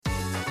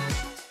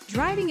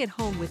Driving it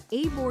home with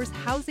ABoR's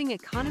housing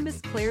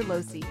economist Claire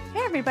Losey.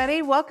 Hey,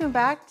 everybody. Welcome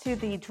back to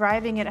the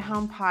Driving It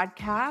Home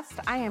podcast.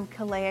 I am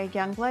Kalea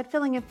Youngblood,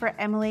 filling in for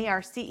Emily,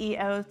 our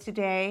CEO,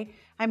 today.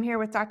 I'm here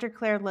with Dr.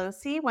 Claire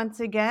Losey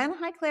once again.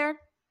 Hi, Claire.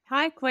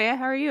 Hi, Claire.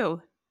 How are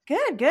you?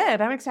 Good.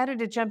 I'm excited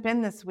to jump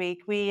in this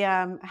week. We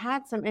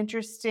had some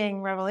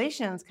interesting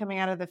revelations coming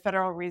out of the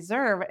Federal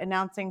Reserve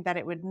announcing that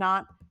it would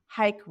not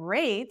hike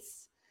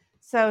rates.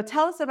 So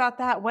tell us about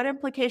that. What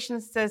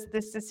implications does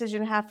this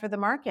decision have for the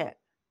market?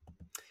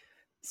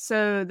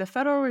 So the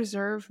Federal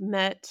Reserve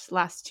met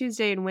last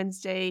Tuesday and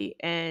Wednesday,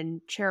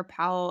 and Chair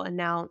Powell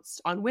announced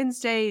on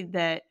Wednesday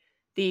that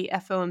the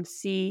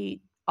FOMC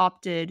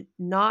opted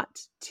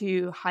not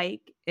to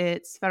hike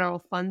its federal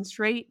funds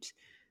rate.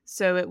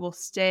 So it will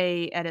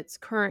stay at its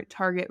current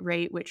target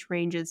rate, which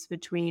ranges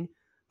between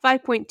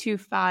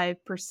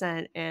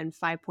 5.25% and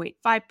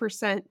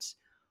 5.5%.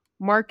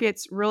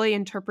 Markets really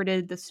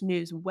interpreted this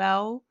news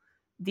well.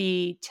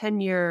 The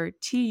 10-year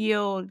T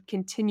yield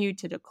continued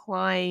to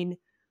decline.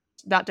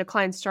 That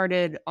decline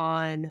started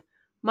on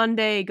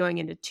Monday going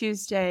into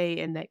Tuesday,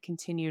 and that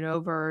continued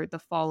over the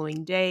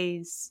following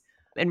days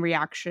in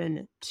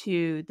reaction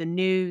to the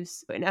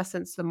news. In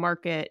essence, the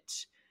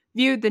market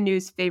viewed the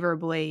news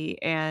favorably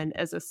and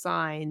as a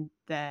sign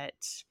that,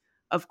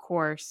 of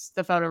course,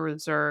 the Federal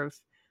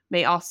Reserve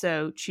may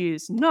also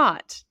choose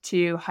not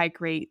to hike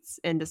rates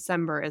in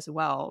December as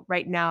well.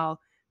 Right now,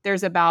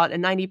 there's about a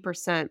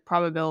 90%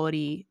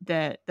 probability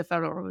that the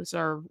Federal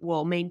Reserve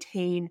will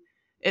maintain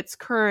its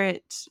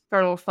current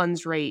federal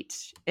funds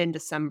rate in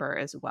December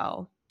as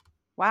well.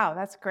 Wow,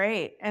 that's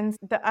great. And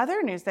the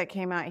other news that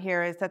came out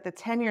here is that the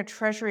 10-year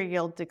Treasury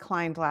yield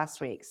declined last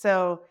week.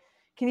 So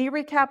can you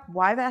recap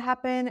why that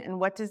happened and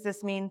what does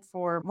this mean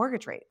for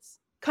mortgage rates?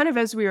 Kind of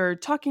as we were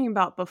talking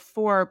about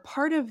before,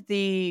 part of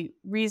the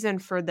reason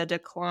for the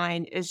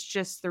decline is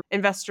just the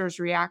investors'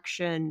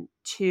 reaction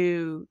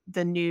to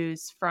the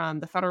news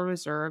from the Federal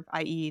Reserve,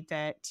 i.e.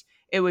 that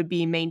it would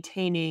be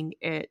maintaining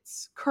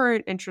its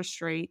current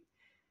interest rate,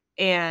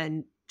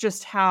 and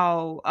just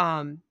how,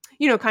 kind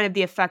of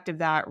the effect of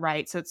that,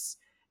 right? So it's,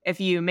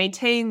 if you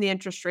maintain the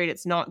interest rate,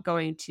 it's not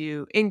going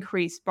to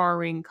increase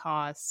borrowing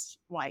costs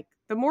like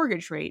the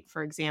mortgage rate,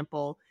 for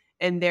example,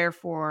 and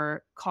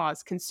therefore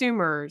cause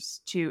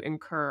consumers to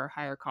incur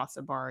higher costs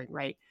of borrowing,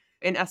 right?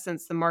 In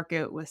essence, the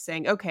market was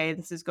saying, okay,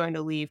 this is going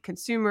to leave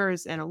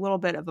consumers in a little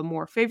bit of a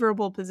more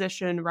favorable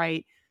position,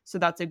 right? So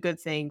that's a good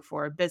thing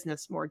for a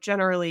business more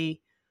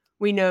generally.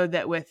 We know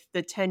that with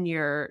the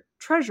 10-year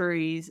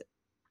treasuries,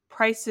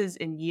 prices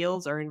and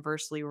yields are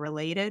inversely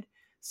related.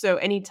 So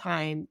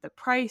anytime the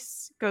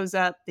price goes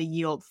up, the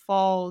yield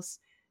falls.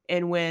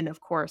 And when,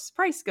 of course,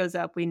 price goes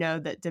up, we know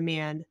that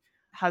demand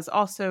has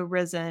also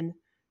risen.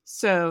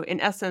 So in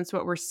essence,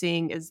 what we're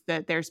seeing is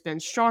that there's been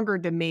stronger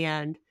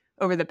demand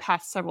over the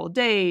past several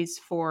days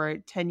for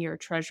 10-year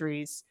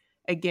treasuries,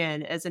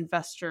 again, as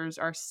investors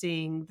are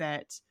seeing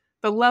that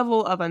the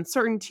level of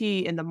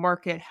uncertainty in the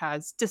market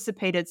has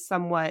dissipated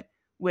somewhat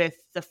with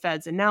the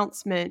Fed's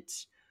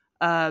announcement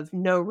of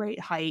no rate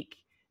hike,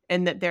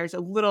 and that there's a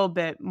little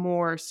bit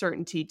more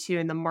certainty too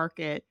in the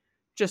market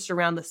just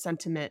around the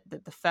sentiment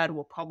that the Fed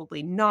will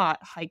probably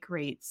not hike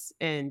rates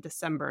in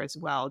December as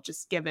well,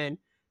 just given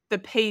the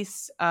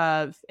pace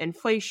of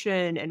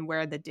inflation and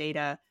where the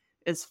data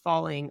is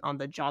falling on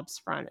the jobs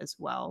front as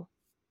well.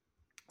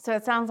 So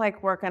it sounds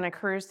like we're going to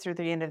cruise through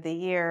the end of the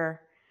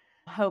year,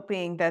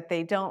 hoping that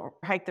they don't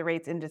hike the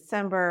rates in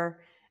December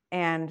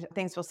and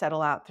things will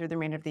settle out through the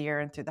remainder of the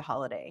year and through the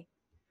holiday.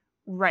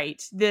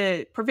 Right.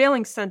 The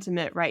prevailing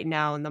sentiment right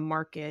now in the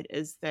market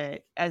is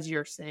that, as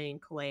you're saying,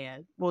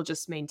 Kalea, we'll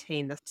just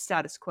maintain the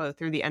status quo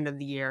through the end of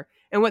the year.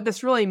 And what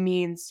this really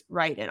means,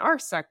 right, in our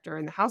sector,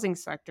 in the housing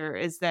sector,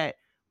 is that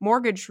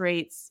mortgage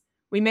rates,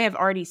 we may have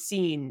already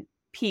seen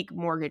peak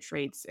mortgage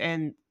rates,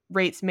 and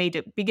rates may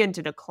begin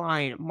to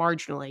decline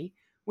marginally.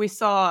 We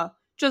saw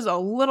just a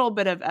little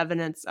bit of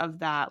evidence of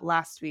that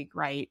last week,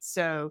 right?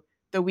 So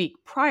the week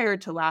prior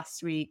to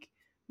last week,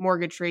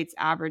 mortgage rates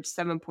averaged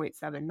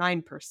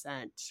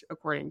 7.79%,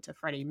 according to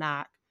Freddie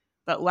Mac,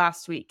 but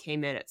last week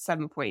came in at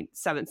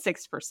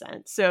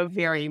 7.76%. So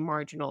very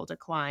marginal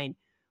decline.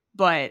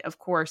 But of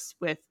course,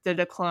 with the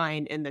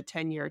decline in the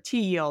 10-year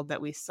T yield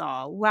that we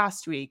saw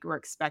last week, we're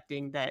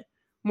expecting that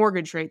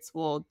mortgage rates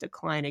will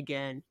decline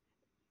again,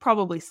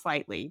 probably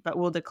slightly, but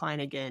will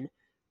decline again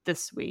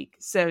this week.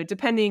 So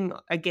depending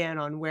again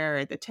on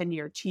where the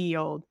 10-year T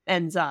yield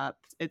ends up,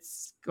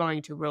 it's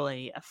going to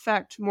really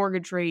affect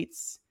mortgage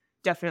rates.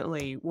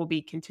 Definitely we'll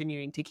be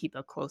continuing to keep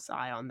a close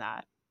eye on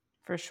that.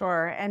 For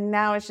sure. And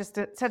now it's just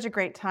such a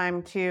great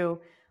time to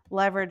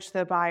leverage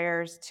the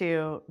buyers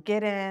to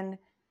get in,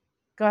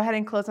 go ahead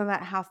and close on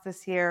that house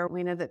this year.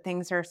 We know that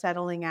things are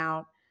settling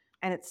out,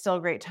 and it's still a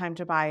great time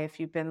to buy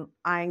if you've been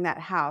eyeing that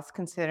house,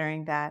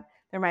 considering that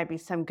there might be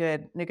some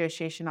good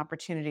negotiation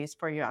opportunities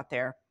for you out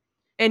there.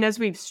 And as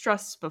we've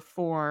stressed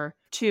before,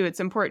 too, it's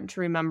important to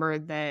remember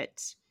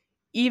that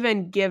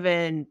even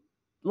given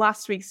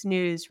last week's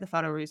news, the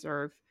Federal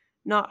Reserve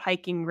not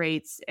hiking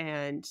rates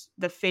and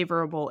the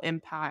favorable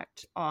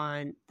impact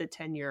on the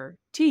 10-year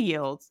T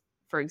yields,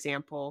 for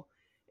example,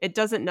 it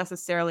doesn't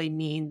necessarily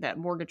mean that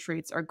mortgage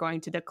rates are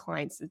going to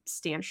decline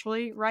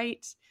substantially,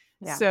 right?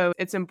 Yeah. So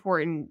it's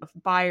important if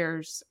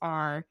buyers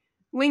are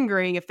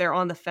lingering, if they're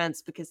on the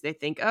fence because they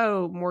think,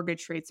 oh,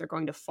 mortgage rates are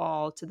going to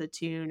fall to the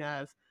tune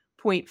of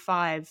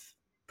 0.5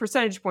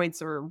 percentage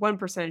points or 1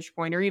 percentage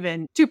point or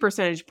even 2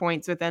 percentage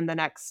points within the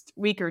next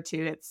week or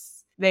two,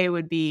 they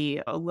would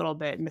be a little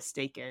bit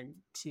mistaken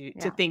to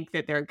Yeah. think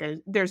that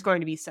there's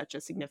going to be such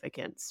a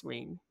significant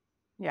swing.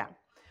 Yeah.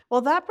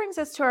 Well, that brings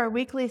us to our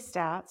weekly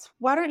stats.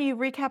 Why don't you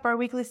recap our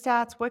weekly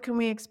stats? What can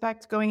we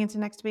expect going into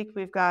next week?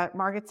 We've got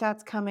market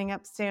stats coming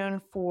up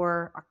soon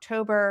for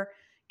October.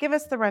 Give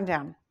us the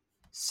rundown.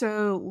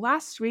 So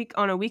last week,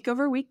 on a week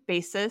over week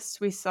basis,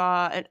 we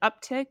saw an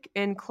uptick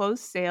in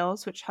closed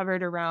sales, which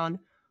hovered around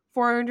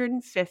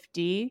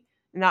 450,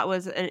 and that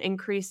was an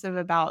increase of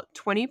about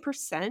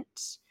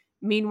 20%.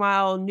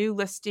 Meanwhile, new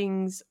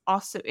listings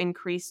also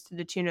increased to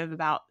the tune of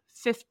about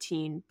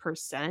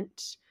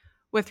 15%.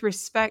 With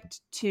respect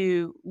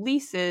to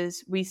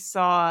leases, we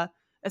saw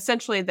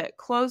essentially that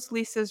closed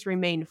leases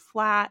remained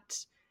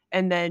flat,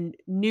 and then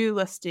new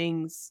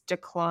listings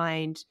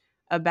declined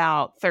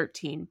about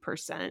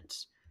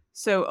 13%.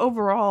 So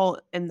overall,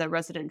 in the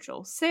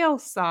residential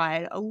sales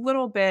side, a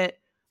little bit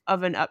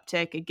of an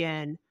uptick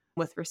again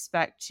with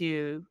respect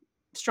to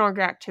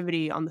stronger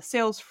activity on the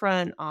sales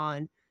front,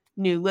 on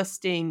new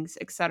listings,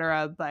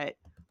 etc. But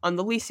on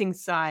the leasing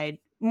side,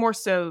 more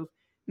so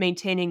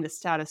maintaining the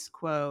status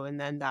quo, and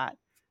then that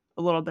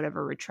a little bit of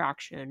a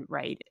retraction,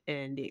 right,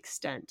 in the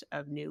extent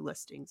of new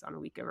listings on a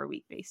week over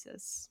week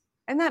basis.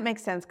 And that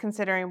makes sense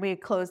considering we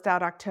closed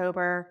out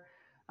October.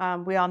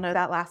 We all know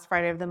that last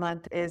Friday of the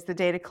month is the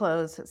day to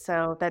close.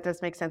 So that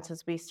does make sense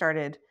as we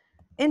started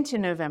into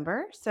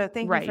November. So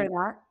thank you for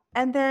Right. that.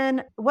 And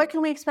then what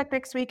can we expect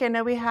next week? I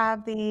know we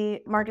have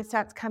the market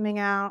stats coming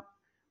out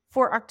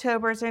for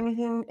October. Is there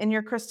anything in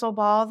your crystal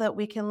ball that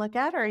we can look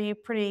at? Or are you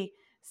pretty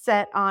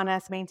set on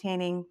us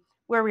maintaining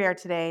where we are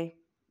today,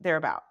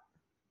 thereabout?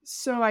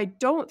 So I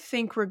don't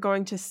think we're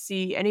going to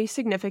see any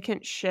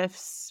significant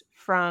shifts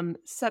from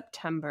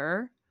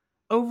September.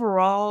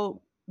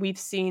 Overall, we've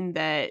seen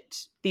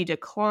that the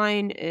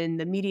decline in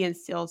the median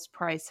sales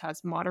price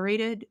has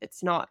moderated.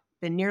 It's not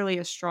been nearly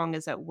as strong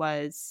as it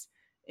was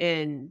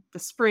in the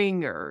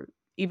spring or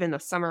even the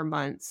summer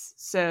months.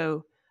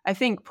 So I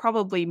think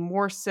probably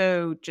more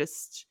so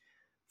just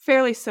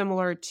fairly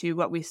similar to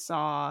what we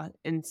saw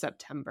in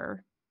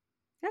September.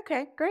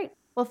 Okay, great.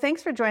 Well,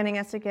 thanks for joining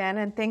us again,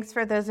 and thanks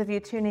for those of you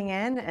tuning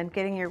in and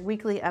getting your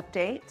weekly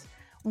update.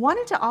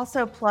 Wanted to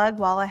also plug,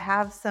 while I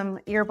have some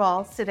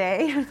earballs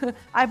today,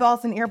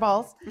 eyeballs and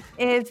earballs,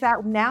 is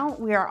that now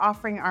we are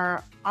offering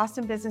our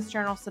Austin Business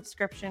Journal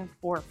subscription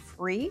for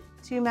free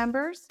to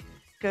members.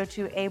 Go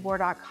to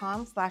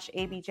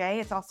abor.com/abj.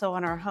 It's also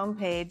on our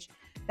homepage.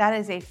 That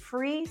is a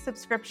free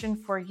subscription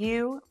for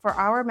you, for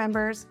our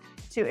members,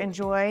 to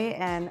enjoy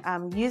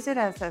and use it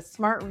as a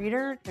smart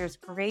reader. There's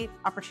great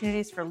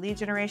opportunities for lead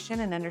generation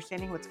and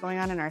understanding what's going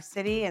on in our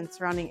city and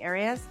surrounding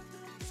areas.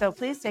 So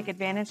please take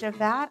advantage of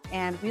that,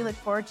 and we look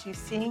forward to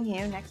seeing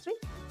you next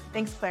week.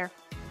 Thanks, Claire.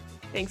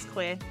 Thanks,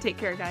 Claire. Take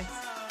care,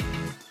 guys.